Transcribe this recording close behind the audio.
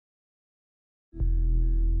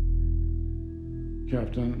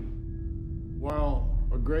Captain, while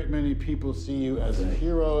a great many people see you as a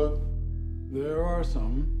hero, there are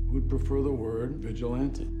some who'd prefer the word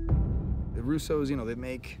vigilante. The Russos, they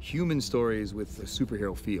make human stories with a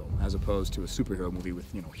superhero feel, as opposed to a superhero movie with,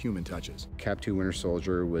 human touches. Cap 2 Winter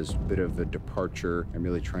Soldier was a bit of a departure and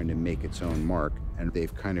really trying to make its own mark, and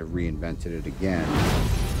they've kind of reinvented it again.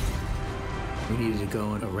 We needed to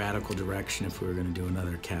go in a radical direction if we were going to do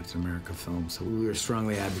another Captain America film, so we were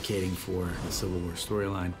strongly advocating for the Civil War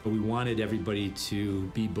storyline. We wanted everybody to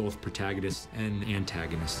be both protagonists and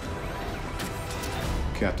antagonists.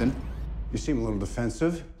 Captain, you seem a little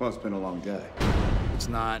defensive. Well, it's been a long day. It's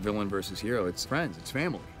not villain versus hero, it's friends, it's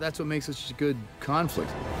family. That's what makes it such a good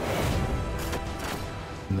conflict.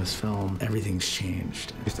 In this film, everything's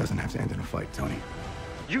changed. This doesn't have to end in a fight, Tony.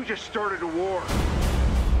 You just started a war.